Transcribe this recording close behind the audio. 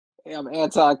Hey, I'm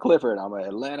Anton Clifford. I'm an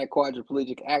Atlanta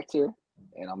quadriplegic actor,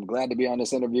 and I'm glad to be on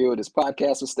this interview with this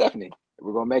podcast with Stephanie.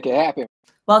 We're going to make it happen.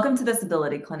 Welcome to this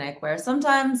ability clinic where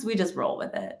sometimes we just roll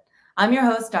with it. I'm your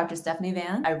host, Dr. Stephanie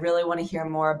Van. I really want to hear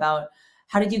more about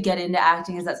how did you get into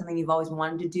acting? Is that something you've always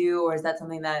wanted to do, or is that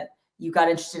something that you got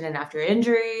interested in after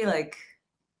injury?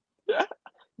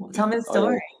 Tell me the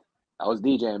story. I was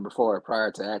DJing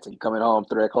prior to acting. Coming home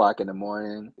 3 o'clock in the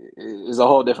morning is a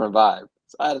whole different vibe.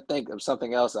 So I had to think of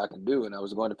something else I can do, and I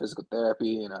was going to physical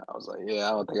therapy, and I was like, yeah, I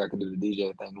don't think I can do the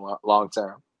DJ thing long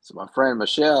term. So my friend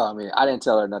Michelle, I didn't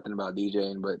tell her nothing about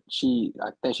DJing, but I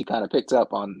think she kind of picked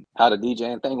up on how the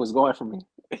DJing thing was going for me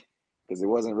because it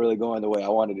wasn't really going the way I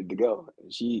wanted it to go.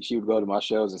 And she would go to my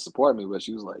shows and support me, but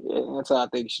she was like, yeah, Anton, I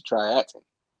think you should try acting.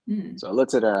 So I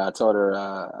looked at her and I told her,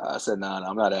 I said, no,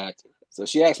 I'm not an actor. So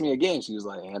she asked me again. She was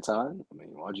like, Anton,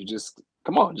 why don't you just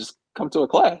come to a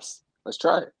class? Let's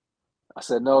try it. I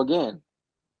said no again.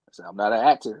 I said, I'm not an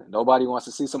actor. Nobody wants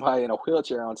to see somebody in a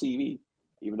wheelchair on TV.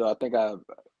 Even though I think I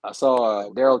saw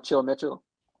Daryl Chill Mitchell.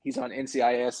 He's on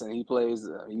NCIS and he plays,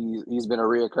 he's been a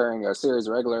reoccurring series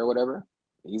regular or whatever.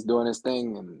 He's doing his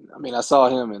thing. And I saw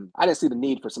him and I didn't see the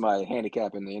need for somebody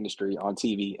handicapped in the industry on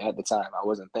TV at the time. I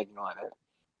wasn't thinking like that.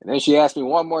 And then she asked me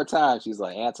one more time. She's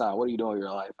like, Anton, what are you doing with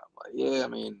your life? I'm like, yeah,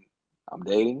 I'm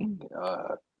dating.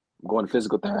 I'm going to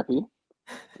physical therapy.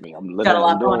 I'm living. Got a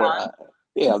lot I'm doing going on.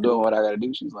 I'm doing what I got to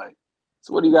do. She's like,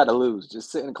 so what do you got to lose?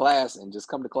 Just sit in class and just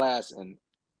come to class and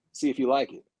see if you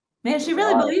like it. Man, she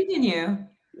really believed in you.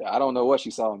 Yeah, I don't know what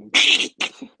she saw in me.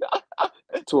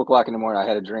 At 2 o'clock in the morning, I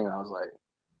had a dream. I was like,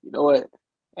 you know what,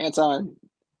 Anton,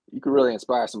 you could really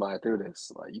inspire somebody through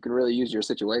this. Like, you could really use your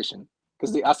situation.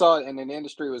 Because I saw it, and the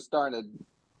industry was starting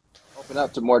to open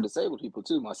up to more disabled people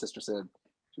too. My sister said,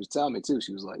 she was telling me too.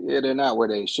 She was like, "Yeah, they're not where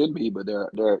they should be, but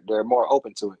they're more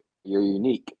open to it. You're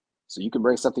unique, so you can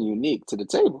bring something unique to the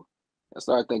table." I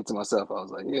started thinking to myself, I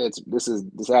was like, "Yeah,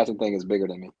 this acting thing is bigger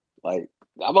than me." Like,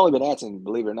 I've only been acting,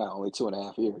 believe it or not, only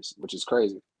 2.5 years, which is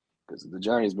crazy because the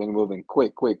journey's been moving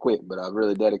quick. But I've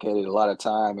really dedicated a lot of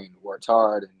time and worked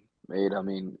hard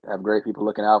and have great people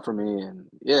looking out for me, and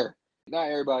yeah. Not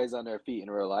everybody's on their feet in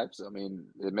real life. So,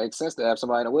 it makes sense to have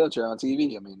somebody in a wheelchair on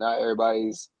TV. Not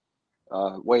everybody's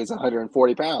weighs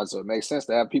 140 pounds. So it makes sense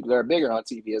to have people that are bigger on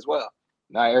TV as well.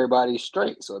 Not everybody's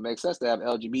straight. So it makes sense to have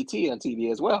LGBT on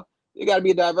TV as well. You got to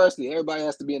be a diversity. Everybody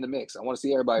has to be in the mix. I want to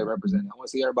see everybody represented. I want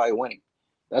to see everybody winning.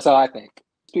 That's how I think.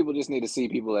 People just need to see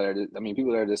people that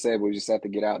are disabled. We just have to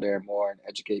get out there more and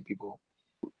educate people.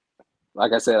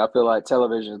 Like I said, I feel like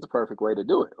television is the perfect way to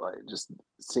do it. Like, just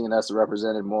seeing us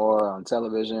represented more on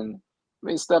television.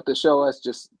 Stuff to show us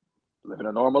just living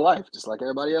a normal life, just like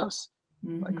everybody else.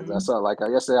 Because I saw,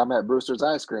 yesterday I'm at Brewster's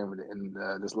Ice Cream, and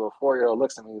this little 4-year-old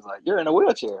looks at me. He's like, "You're in a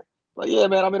wheelchair." Like, "Yeah,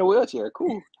 man, I'm in a wheelchair.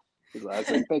 Cool." He's like,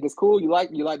 "So you think it's cool? You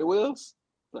like the wheels?"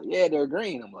 Like, "Yeah, they're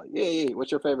green." I'm like, "Yeah.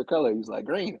 What's your favorite color?" He's like,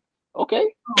 "Green."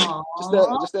 Okay. Aww.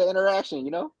 Just that interaction,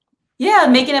 Yeah,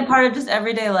 making it part of just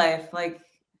everyday life. Like,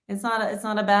 it's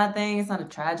not a bad thing. It's not a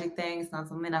tragic thing. It's not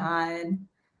something to hide.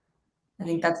 I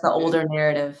think that's the older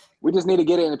narrative. We just need to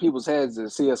get it into people's heads to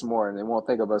see us more, and they won't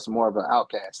think of us more of an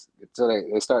outcast until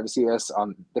they start to see us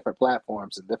on different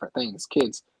platforms and different things.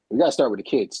 Kids, we got to start with the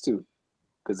kids too,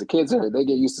 because the kids they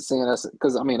get used to seeing us.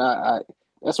 Because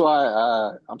that's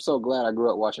why I'm so glad I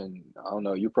grew up watching. I don't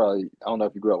know if you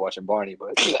grew up watching Barney,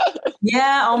 but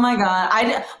yeah. Oh my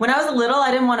God, when I was little, I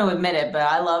didn't want to admit it, but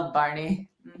I loved Barney.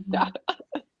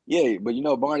 Yeah, but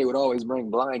Barney would always bring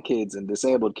blind kids and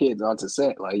disabled kids onto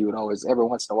set. Like, you would always, every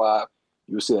once in a while,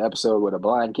 you would see an episode with a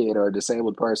blind kid or a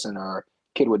disabled person or a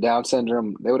kid with Down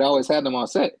syndrome. They would always have them on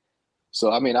set.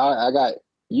 So, I got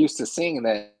used to seeing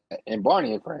that in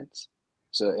Barney and Friends.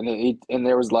 So, and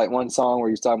there was like one song where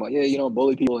he was talking about, yeah, you don't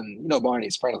bully people, and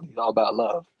Barney's friendly. It's all about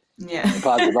love. Yeah. And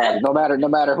positive vibes. No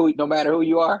matter who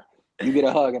you are, you get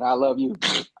a hug and I love you.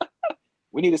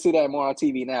 We need to see that more on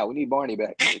TV now. We need Barney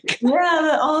back.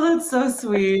 Yeah. That's so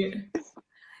sweet.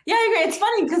 Yeah, I agree. It's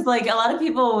funny because like a lot of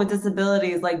people with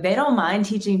disabilities, like they don't mind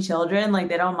teaching children. Like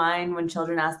they don't mind when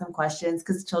children ask them questions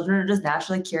because children are just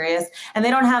naturally curious and they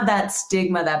don't have that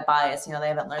stigma, that bias. They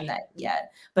haven't learned that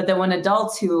yet. But then when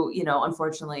adults who,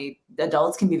 unfortunately,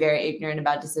 adults can be very ignorant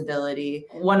about disability.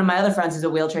 One of my other friends is a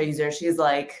wheelchair user. She's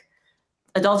like,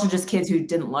 adults are just kids who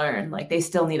didn't learn. Like they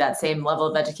still need that same level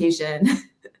of education.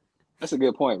 That's a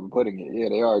good point for putting it. Yeah,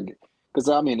 they are. Because,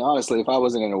 honestly, if I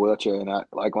wasn't in a wheelchair and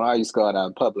when I used to go out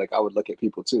in public, I would look at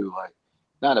people too, like,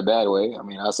 not in a bad way.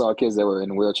 I saw kids that were in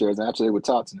wheelchairs and actually would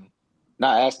talk to them.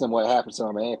 Not ask them what happened to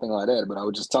them or anything like that, but I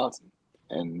would just talk to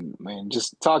them. And,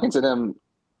 just talking to them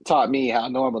taught me how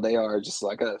normal they are, just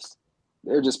like us.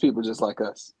 They're just people just like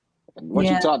us. And once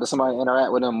you Yeah. talk to somebody,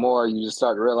 interact with them more, you just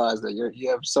start to realize that you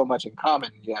have so much in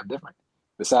common. You have different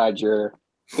besides your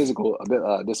physical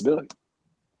disability.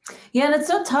 Yeah, and it's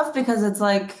so tough because it's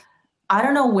like, I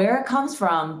don't know where it comes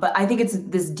from, but I think it's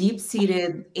this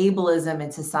deep-seated ableism in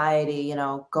society, you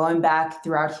know, going back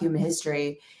throughout human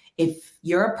history. If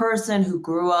you're a person who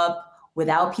grew up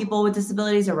without people with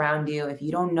disabilities around you, if you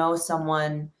don't know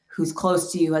someone who's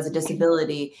close to you who has a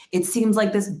disability, it seems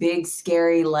like this big,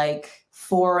 scary, like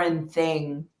foreign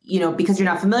thing, you know, because you're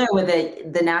not familiar with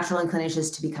it, the natural inclination is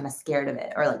to be kind of scared of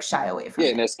it or like shy away from Yeah,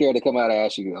 it. and they're scared to come out and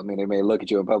ask you. I mean, they may look at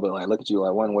you in public, like look at you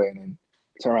like one way, and then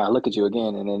turn around, look at you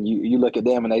again, and then you look at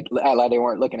them, and they act like they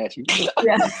weren't looking at you.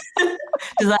 Yeah.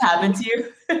 Does that happen to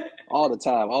you? All the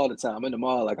time, all the time. I'm in the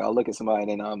mall, like I'll look at somebody,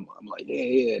 and then I'm like, yeah,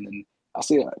 yeah, and then I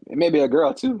see it may be a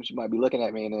girl too. She might be looking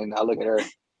at me, and then I look at her,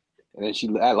 and then she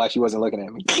act like she wasn't looking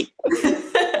at me.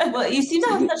 Well, you seem to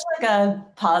So have such like a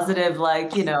positive,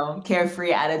 like, you know,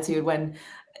 carefree attitude when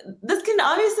this can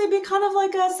obviously be kind of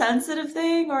like a sensitive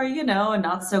thing or, you know, a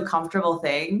not so comfortable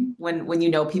thing when you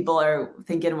know people are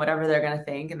thinking whatever they're gonna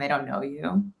think and they don't know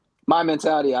you. my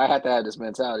mentality, I have to have this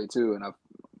mentality too, and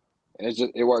it's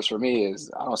just it works for me.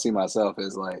 Is I don't see myself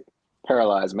as like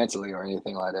paralyzed mentally or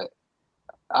anything like that.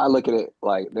 I look at it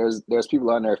like there's people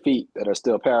on their feet that are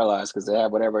still paralyzed because they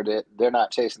have whatever they're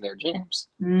not chasing their dreams.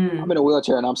 I'm in Mm. a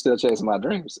wheelchair and I'm still chasing my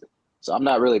dreams, so I'm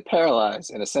not really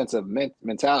paralyzed in a sense of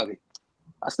mentality.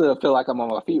 I still feel like I'm on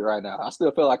my feet right now. I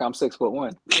still feel like I'm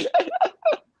 6'1".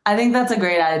 I think that's a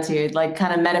great attitude, like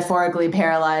kind of metaphorically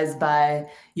paralyzed by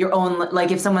your own,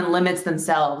 like if someone limits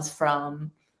themselves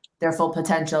from their full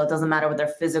potential, it doesn't matter what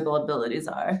their physical abilities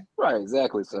are. Right,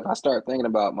 exactly. So if I start thinking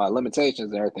about my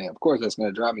limitations and everything, of course that's going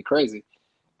to drive me crazy.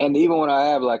 And even when I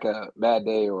have like a bad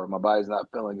day or my body's not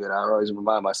feeling good, I always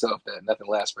remind myself that nothing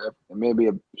lasts forever. And maybe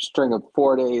a string of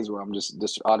 4 days where I'm just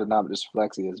autonomic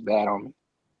dysreflexia is bad on me.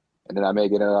 And then I may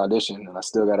get an audition and I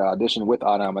still got to audition with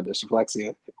autonomic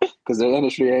dysreflexia because the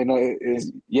industry ain't no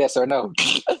is yes or no.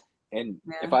 And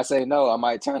if Yeah. I say no, I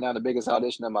might turn down the biggest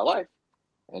audition of my life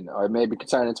and or maybe could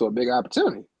turn into a big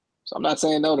opportunity. So I'm not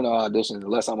saying no to no auditions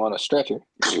unless I'm on a stretcher.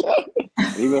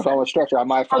 And even if I'm on a stretcher, I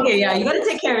might find a Okay, yeah, you got to reanimator.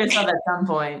 take care of yourself at some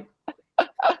point.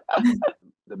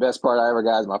 The best part I ever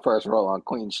got is my first role on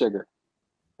Queen Sugar.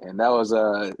 And that was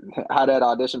how that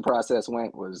audition process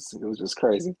went was it was just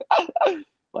crazy.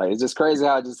 Like it's just crazy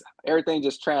how just everything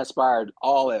just transpired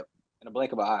all at in a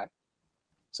blink of an eye.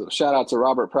 So shout out to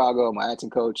Robert Prago, my acting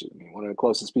coach, I mean, one of the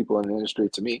closest people in the industry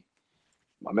to me,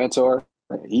 my mentor.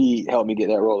 He helped me get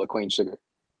that role of Queen Sugar.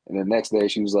 And the next day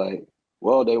she was like,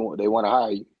 "Well, they want to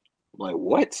hire you." I'm like,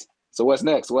 "What? So what's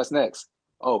next? What's next?"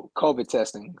 "Oh, COVID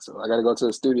testing. So I got to go to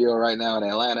the studio right now in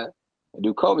Atlanta and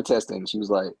do COVID testing." She was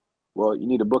like, "Well, you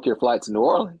need to book your flight to New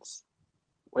Orleans."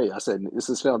 Wait, I said, "This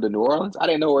is filmed in New Orleans?" I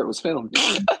didn't know where it was filmed.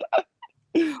 Well,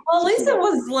 at So least she's it like,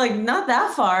 was like not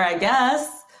that far, I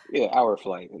guess. "Yeah, hour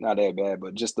flight, not that bad,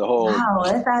 but just the whole." Wow,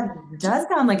 that does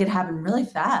sound like it happened really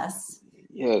fast.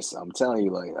 Yes, I'm telling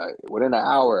you, like within an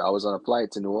hour, I was on a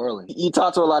flight to New Orleans. You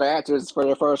talk to a lot of actors for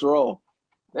their first role.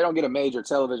 They don't get a major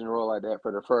television role like that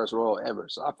for their first role ever.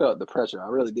 So I felt the pressure. I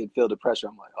really did feel the pressure.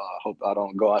 I'm like, oh, I hope I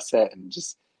don't go on set and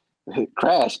just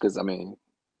crash because I mean,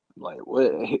 like,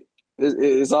 what?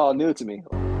 It's all new to me.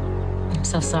 I'm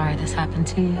so sorry this happened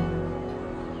to you.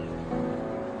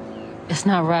 It's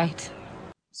not right.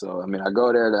 So I mean, I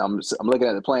go there. I'm looking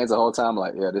at the planes the whole time.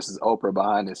 Like, yeah, this is Oprah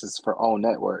behind this. This is her own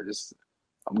network.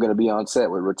 I'm gonna be on set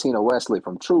with Ratina Wesley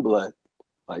from True Blood.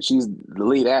 Like she's the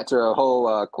lead actor of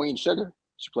whole Queen Sugar.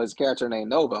 She plays a character named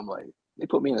Nova. I'm like, they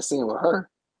put me in a scene with her.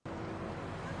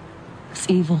 It's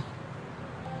evil.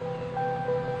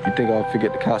 You think I'll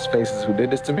forget the cops' faces who did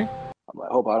this to me? I'm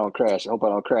like, hope I don't crash. Hope I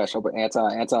don't crash. Hope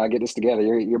Anton, get this together.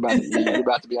 You're about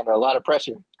to be under a lot of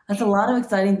pressure. That's a lot of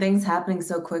exciting things happening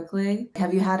so quickly.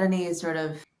 Have you had any sort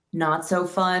of not so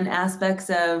fun aspects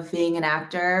of being an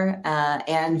actor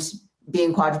and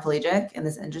being quadriplegic in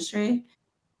this industry?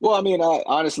 Well, I mean, I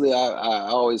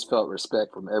always felt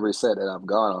respect from every set that I've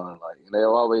gone on. Like they've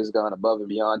always gone above and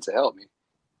beyond to help me,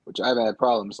 which I've had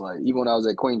problems. Like even when I was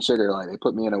at Queen Sugar, like they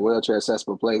put me in a wheelchair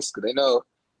accessible place because they know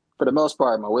for the most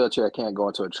part my wheelchair can't go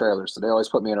into a trailer, so they always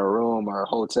put me in a room or a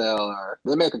hotel or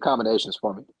they make accommodations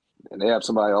for me, and they have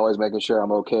somebody always making sure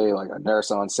I'm okay, like a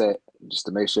nurse on set, just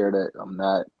to make sure that I'm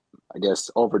not, I guess,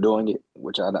 overdoing it,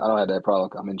 which I don't have that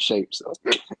problem. I'm in shape, so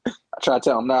I try to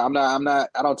tell them, I'm not.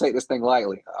 I don't take this thing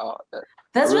lightly.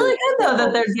 That's Really really good stay though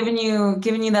that they're focused.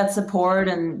 giving you that support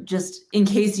and just in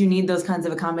case you need those kinds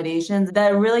of accommodations.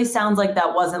 That really sounds like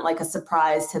that wasn't like a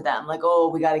surprise to them. Like, oh,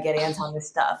 we got to get Anton this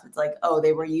stuff. It's like, oh,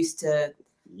 they were used to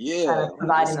Yeah, like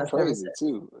providing it's those crazy services.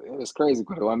 too. It was crazy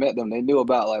because when I met them, they knew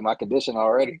about like my condition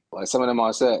already. Like some of them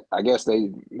on set, I guess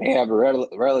they may have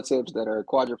relatives that are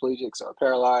quadriplegics or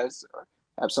paralyzed or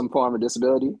have some form of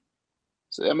disability.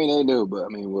 So I mean, they knew. But I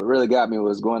mean, what really got me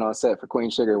was going on set for Queen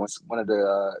Sugar. Once one of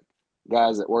the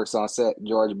guys that works on set,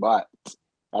 George Bott,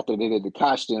 after they did the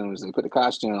costumes, they put the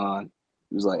costume on.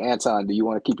 He was like, Anton, do you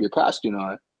want to keep your costume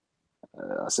on?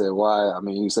 I said, why? I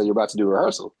mean, you said you're about to do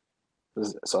rehearsal.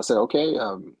 So I said, okay,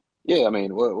 yeah, I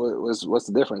mean, what's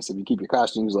the difference if you keep your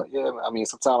costume? He was like, yeah, I mean,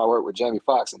 sometimes I work with Jamie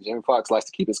Foxx, and Jamie Foxx likes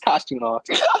to keep his costume on.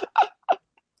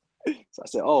 So I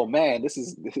said, oh man, this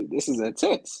is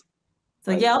intense.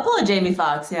 So Like, yeah, I'll pull a Jamie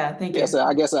Foxx. Yeah, thank yeah, you. so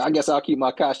I guess I'll keep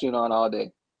my costume on all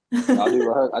day. So I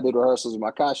did rehearsals with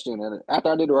my costume, and after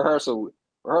I did the rehearsals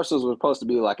were supposed to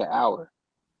be like an hour.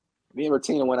 Me and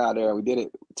Ratina went out there and we did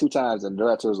it 2 times, and the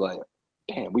director was like,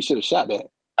 damn, we should have shot that.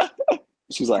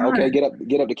 She's like, okay, God.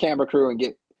 get up the camera crew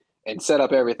and set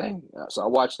up everything. So I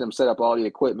watched them set up all the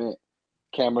equipment,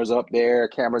 cameras up there,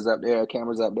 cameras up there,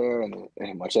 cameras up there, and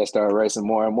my chest started racing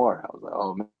more and more. I was like,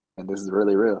 oh man, this is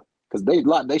really real. Because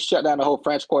they shut down the whole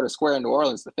French Quarter Square in New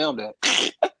Orleans to film that.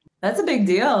 That's a big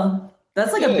deal.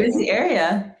 That's like a Yeah, busy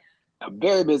area. a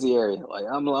very busy area. Like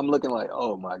I'm looking like,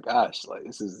 oh my gosh, like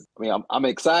this is. I mean, I'm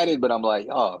excited, but I'm like,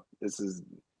 oh, this is.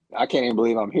 I can't even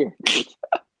believe I'm here.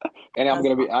 And I'm That's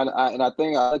gonna be. And I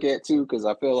think I look at it too because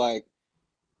I feel like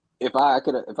if I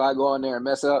go in there and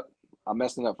mess up, I'm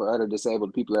messing up for other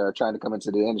disabled people that are trying to come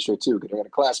into the industry too, because they're gonna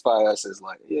classify us as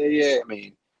like, yeah. I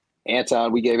mean,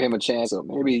 Anton, we gave him a chance, so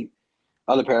maybe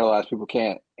other paralyzed people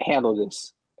can't handle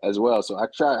this as well. So I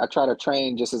try to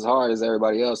train just as hard as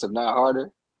everybody else, if not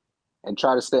harder, and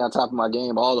try to stay on top of my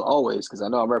game always, because I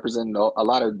know I'm representing a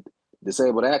lot of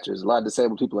disabled actors, a lot of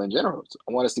disabled people in general. So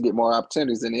I want us to get more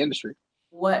opportunities in the industry.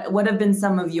 what have been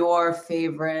some of your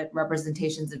favorite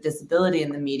representations of disability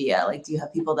in the media? Like, do you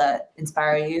have people that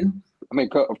inspire you? I mean,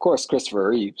 of course, Christopher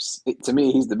Reeves. To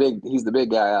me, he's the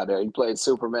big guy out there. He played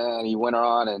Superman. He went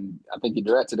on, and I think he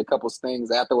directed a couple of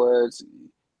things afterwards.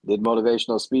 Did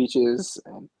motivational speeches,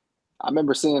 and I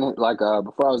remember seeing it like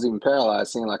before I was even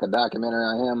paralyzed, seeing like a documentary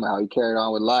on him, how he carried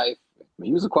on with life. I mean,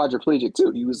 he was a quadriplegic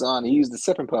too. He used the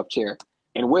sip and puff chair,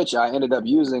 in which I ended up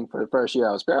using for the first year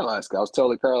I was paralyzed. 'Cause I was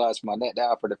totally paralyzed from my neck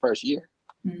down for the first year,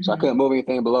 so I Mm-hmm. couldn't move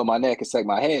anything below my neck except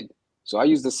my head. So I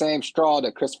used the same straw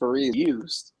that Christopher Reeve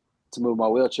used to move my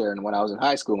wheelchair, and when I was in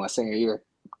high school, my senior year,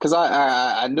 because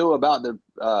I knew about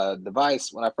the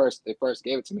device when they first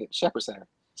gave it to me at the Shepherd Center.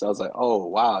 So I was like, oh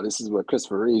wow, this is what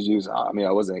Christopher Reeves used. I mean,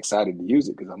 I wasn't excited to use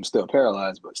it because I'm still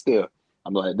paralyzed, but still,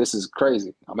 I'm like, this is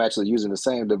crazy. I'm actually using the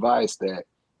same device that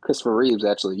Christopher Reeves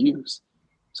actually used.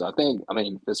 So I think, I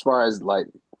mean, as far as like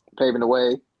paving the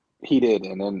way, he did.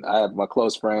 And then I have my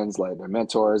close friends, like their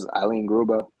mentors, Eileen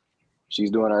Gruba.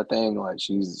 She's doing her thing. Like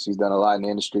she's done a lot in the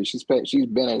industry. She's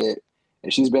been at it,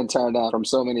 and she's been turned down from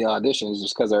so many auditions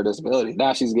just because of her disability.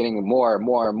 Now she's getting more and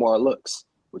more and more looks,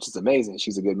 which is amazing.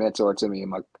 She's a good mentor to me.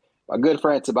 And my good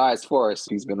friend Tobias Forrest,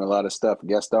 he's been in a lot of stuff,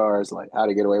 guest stars like How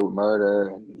to Get Away with Murder,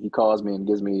 and he calls me and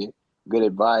gives me good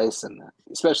advice, and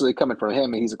especially coming from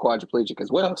him, and he's a quadriplegic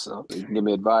as well, so he can give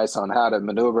me advice on how to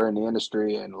maneuver in the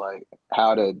industry and like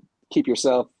how to keep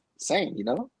yourself sane, you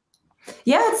know?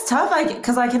 Yeah, it's tough.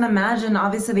 Because I can imagine,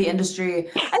 obviously, the industry,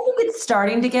 I think it's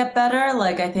starting to get better.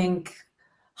 Like, I think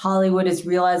Hollywood is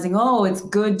realizing, oh, it's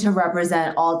good to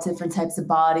represent all different types of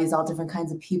bodies, all different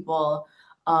kinds of people.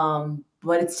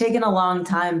 But it's taken a long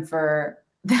time for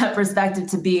that perspective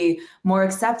to be more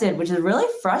accepted, which is really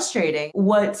frustrating.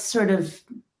 What sort of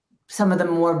some of the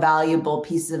more valuable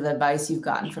pieces of advice you've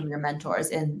gotten from your mentors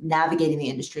in navigating the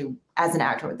industry as an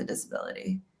actor with a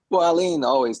disability? Well, Eileen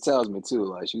always tells me too,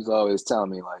 like she's always telling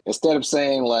me, like, instead of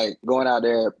saying like going out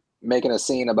there making a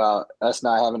scene about us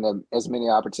not having as many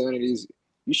opportunities,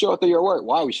 you show it through your work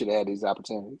why we should have had these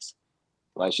opportunities.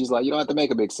 Like she's like, you don't have to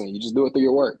make a big scene. You just do it through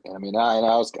your work. And I mean, I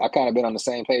kind of been on the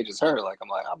same page as her. Like I'm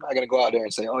not gonna go out there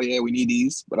and say, oh yeah, we need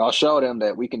these, but I'll show them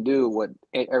that we can do what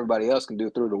everybody else can do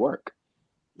through the work.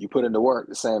 You put in the work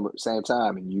the same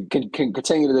time, and you can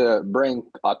continue to bring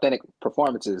authentic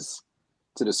performances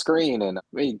to the screen, and I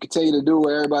mean, continue to do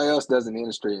what everybody else does in the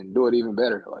industry and do it even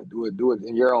better. Like do it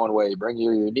in your own way, bring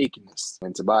your uniqueness.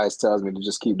 And Tobias tells me to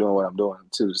just keep doing what I'm doing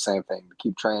too. The same thing, to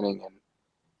keep training. And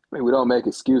I mean, we don't make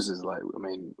excuses. Like, I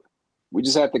mean, we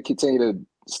just have to continue to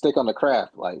stick on the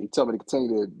craft. Like he told me to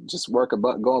continue to just go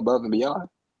above and beyond,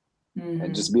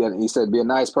 and just he said, be a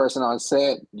nice person on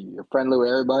set. You're friendly with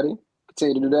everybody.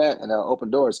 Continue to do that, and open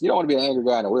doors. You don't want to be an angry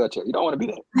guy in a wheelchair. You don't want to be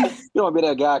that. You don't want to be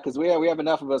that guy, because we have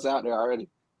enough of us out there already.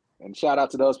 And shout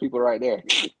out to those people right there.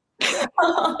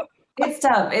 It's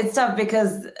tough. It's tough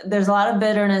because there's a lot of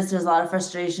bitterness, there's a lot of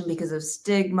frustration because of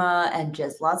stigma and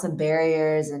just lots of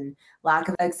barriers and lack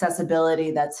of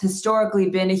accessibility that's historically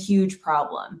been a huge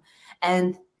problem.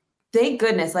 And thank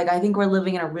goodness, like I think we're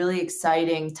living in a really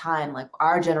exciting time, like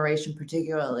our generation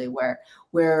particularly, where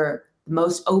we're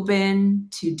most open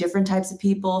to different types of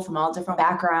people from all different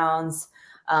backgrounds.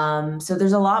 So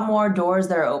there's a lot more doors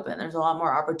that are open. There's a lot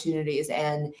more opportunities,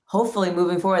 and hopefully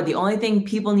moving forward, the only thing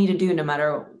people need to do, no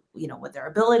matter what their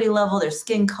ability level, their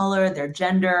skin color, their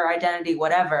gender identity,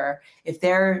 whatever, if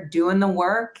they're doing the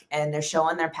work and they're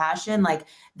showing their passion, like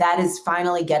that is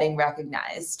finally getting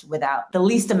recognized without the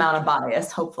least amount of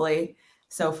bias, hopefully,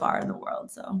 so far in the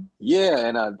world. So Yeah,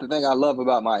 and the thing I love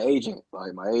about my agent,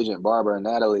 like my agent Barbara and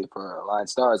Natalie for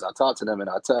Alliance Stars, I talk to them and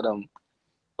I tell them,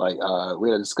 like, we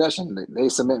had a discussion. They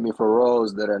submit me for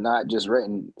roles that are not just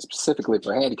written specifically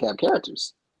for handicapped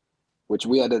characters, which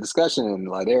we had a discussion and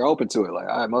like they're open to it.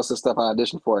 Like, most of the stuff I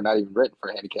auditioned for are not even written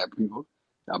for handicapped people.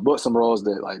 I booked some roles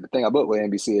that, like, the thing I booked with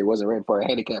NBC, it wasn't written for a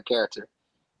handicapped character.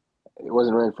 It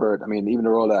wasn't written for, I mean, even the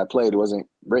role that I played, it wasn't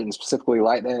written specifically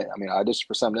like that. I mean, I auditioned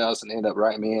for something else and they ended up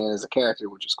writing me in as a character,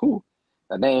 which is cool,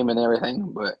 a name and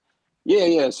everything. But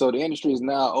yeah. So the industry is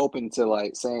now open to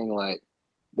like saying like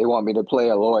they want me to play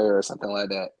a lawyer or something like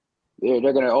that. They're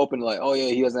going to open like, oh yeah,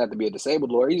 he doesn't have to be a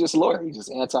disabled lawyer. He's just a lawyer. He's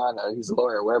just Anton. He's a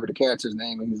lawyer. Wherever the character's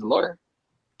name, he's a lawyer.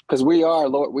 Because we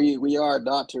are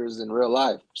doctors in real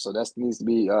life, so that needs to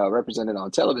be represented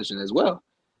on television as well.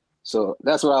 So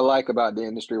that's what I like about the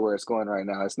industry where it's going right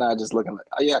now. It's not just looking like,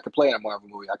 oh yeah, I could play in a Marvel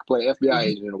movie. I could play an FBI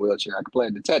agent in a wheelchair. I could play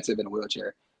a detective in a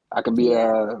wheelchair. I can be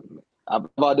I've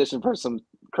auditioned for some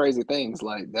crazy things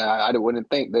like that I wouldn't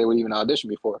think they would even audition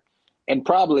me for. And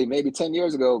probably maybe 10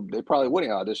 years ago, they probably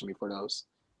wouldn't audition me for those.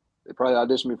 They probably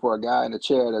audition me for a guy in a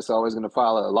chair that's always going to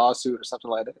file a lawsuit or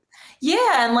something like that.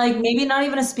 yeah, and like maybe not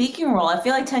even a speaking role. I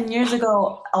feel like 10 years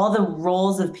ago, all the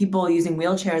roles of people using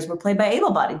wheelchairs were played by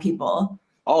able-bodied people.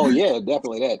 Oh yeah,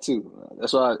 definitely that too.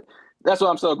 That's why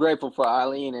I'm so grateful for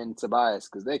Eileen and Tobias,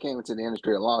 because they came into the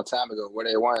industry a long time ago where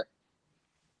they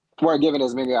weren't given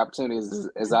as many opportunities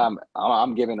as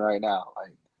I'm given right now.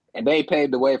 Like, and they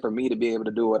paved the way for me to be able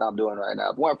to do what I'm doing right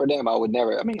now. If it weren't for them, I would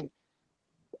never. I mean,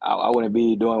 I wouldn't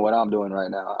be doing what I'm doing right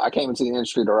now. I came into the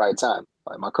industry at the right time.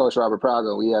 Like my coach Robert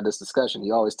Prago, we had this discussion. He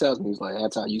always tells me, he's like,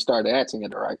 Anton, you started acting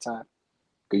at the right time.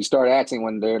 Because you start acting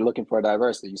when they're looking for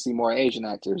diversity. You see more Asian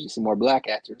actors, you see more Black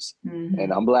actors.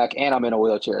 And I'm Black and I'm in a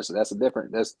wheelchair, so that's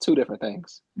two different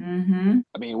things.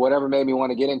 I mean, whatever made me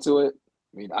want to get into it.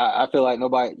 I mean, I feel like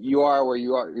you are where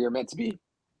you're meant to be.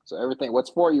 So everything, what's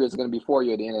for you is going to be for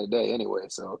you at the end of the day anyway.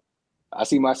 So I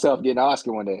see myself getting an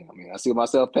Oscar one day. I mean, I see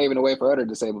myself paving the way for other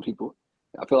disabled people.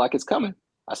 I feel like it's coming.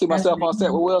 I see myself on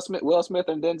set with Will Smith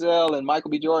and Denzel and Michael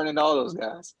B. Jordan and all those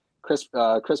guys. Chris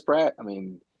Pratt. I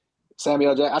mean,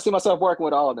 Samuel Jackson. I see myself working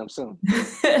with all of them soon.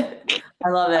 I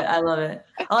love it.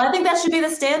 Well, I think that should be the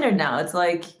standard now. It's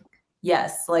like,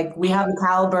 yes, like we have a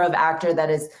caliber of actor that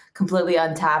is completely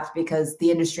untapped because the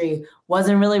industry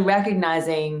wasn't really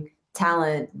recognizing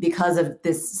talent because of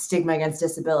this stigma against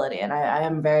disability. And I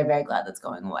am very, very glad that's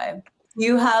going away. Do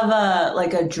you have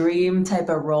a dream type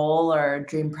of role or a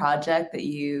dream project that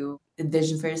you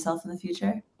envision for yourself in the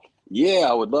future? Yeah,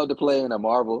 I would love to play in a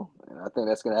Marvel, and I think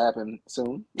that's going to happen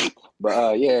soon.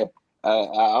 But yeah,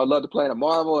 I would love to play in a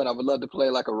Marvel, and I would love to play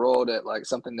like a role that, like,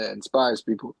 something that inspires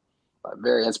people, a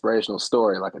very inspirational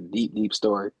story, like a deep, deep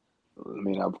story. I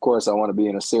mean, of course, I want to be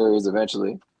in a series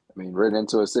eventually. I mean, written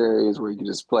into a series where you can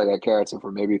just play that character for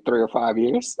maybe 3 or 5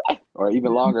 years, or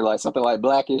even longer, like something like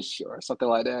Blackish or something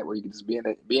like that, where you can just be in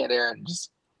there and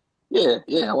just, yeah,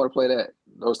 I want to play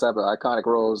those type of iconic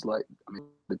roles, like, I mean,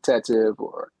 detective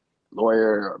or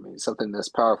lawyer. I mean, something that's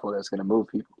powerful that's going to move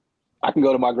people. I can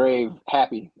go to my grave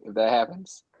happy if that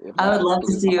happens. If not, I would love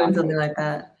to see you in something like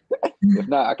that. If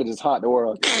not, I could just haunt the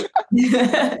world.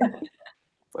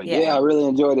 But yeah, I really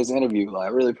enjoyed this interview. Like,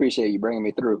 I really appreciate you bringing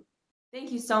me through.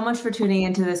 Thank you so much for tuning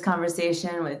into this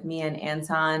conversation with me and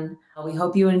Anton. We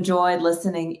hope you enjoyed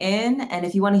listening in. And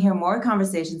if you want to hear more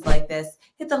conversations like this,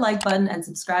 hit the like button and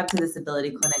subscribe to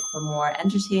Disability Clinic for more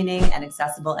entertaining and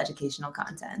accessible educational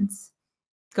content.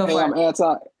 Go for it.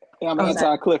 I'm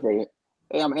Anton Clifford.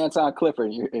 Hey, I'm Anton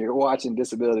Clifford. You're watching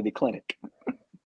Disability Clinic.